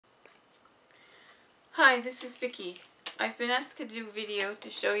Hi, this is Vicky. I've been asked to do a video to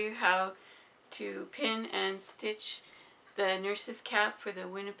show you how to pin and stitch the nurse's cap for the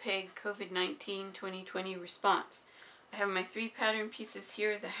Winnipeg COVID-19 2020 response. I have my 3 pattern pieces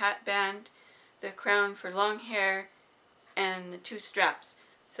here, the hat band, the crown for long hair, and the 2 straps.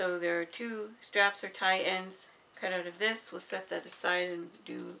 So there are 2 straps or tie ends cut out of this. We'll set that aside and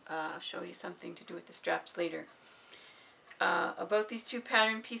show you something to do with the straps later. About these 2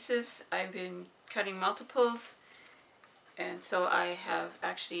 pattern pieces, I've been cutting multiples, and so I have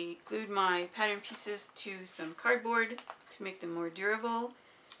actually glued my pattern pieces to some cardboard to make them more durable.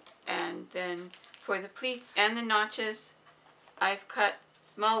 And then for the pleats and the notches, I've cut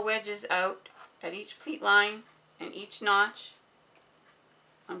small wedges out at each pleat line and each notch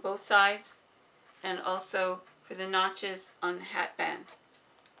on both sides, and also for the notches on the hat band.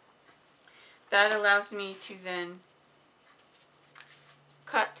 That allows me to then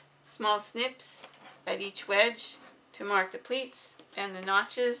cut small snips at each wedge to mark the pleats and the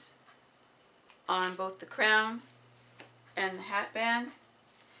notches on both the crown and the hat band.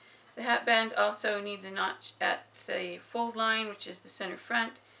 The hat band also needs a notch at the fold line, which is the center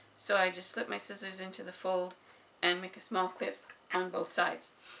front, so I just slip my scissors into the fold and make a small clip on both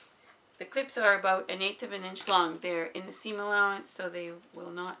sides. The clips are about 1/8 of an inch long. They're in the seam allowance, so they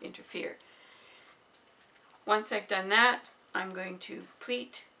will not interfere. Once I've done that, I'm going to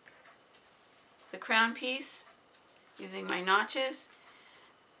pleat the crown piece using my notches.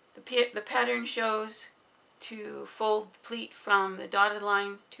 The pattern shows to fold the pleat from the dotted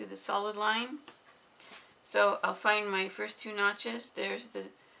line to the solid line. So I'll find my first 2 notches. There's the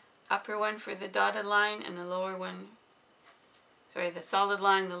upper one for the dotted line and the lower one, the solid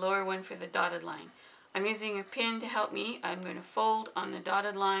line, the lower one for the dotted line. I'm using a pin to help me. I'm going to fold on the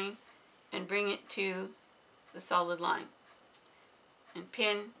dotted line and bring it to the solid line and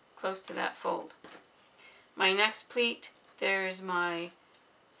pin close to that fold. My next pleat, there's my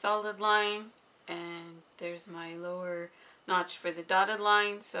solid line and there's my lower notch for the dotted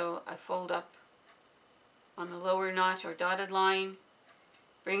line, so I fold up on the lower notch or dotted line,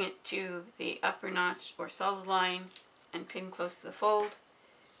 bring it to the upper notch or solid line and pin close to the fold.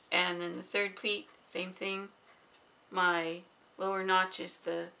 And then the third pleat, same thing. My lower notch is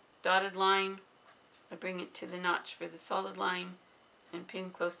the dotted line. I bring it to the notch for the solid line and pin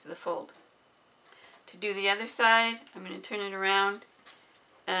close to the fold. To do the other side, I'm going to turn it around,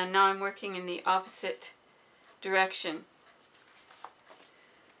 and now I'm working in the opposite direction.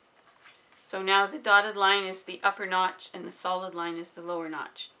 So now the dotted line is the upper notch and the solid line is the lower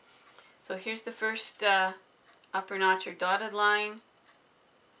notch. So here's the first upper notch or dotted line.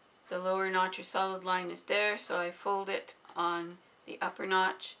 The lower notch or solid line is there, so I fold it on the upper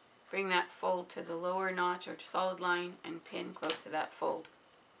notch, bring that fold to the lower notch or solid line and pin close to that fold.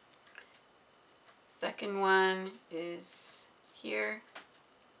 Second one is here.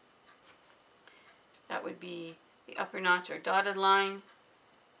 That would be the upper notch or dotted line.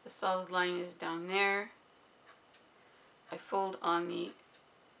 The solid line is down there. I fold on the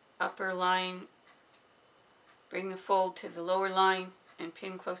upper line, bring the fold to the lower line and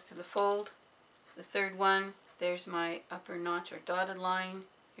pin close to the fold. The third one, there's my upper notch or dotted line.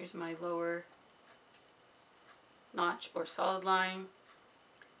 Here's my lower notch or solid line.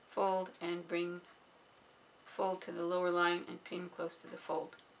 Fold and bring fold to the lower line and pin close to the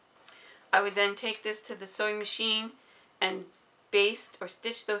fold. I would then take this to the sewing machine and baste or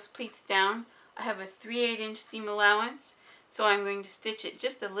stitch those pleats down. I have a 3/8 inch seam allowance, so I'm going to stitch it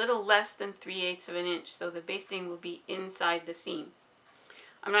just a little less than 3/8 of an inch, so the basting will be inside the seam.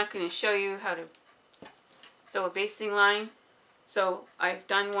 I'm not going to show you how to sew a basting line, so I've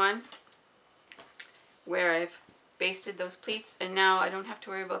done one where I've basted those pleats, and now I don't have to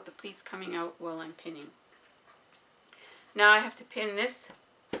worry about the pleats coming out while I'm pinning. Now I have to pin this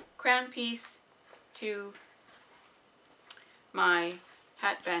crown piece to my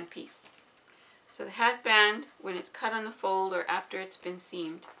hat band piece. So the hat band, when it's cut on the fold or after it's been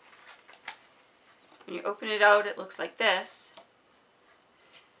seamed, when you open it out, it looks like this.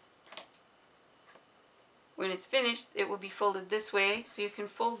 When it's finished, it will be folded this way, so you can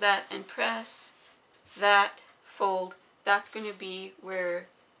fold that and press that fold. That's going to be where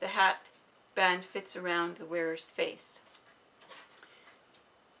the hat band fits around the wearer's face.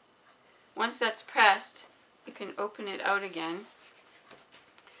 Once that's pressed, you can open it out again.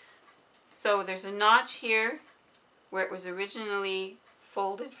 So there's a notch here where it was originally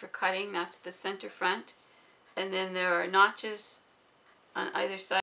folded for cutting. That's the center front. And then there are notches on either side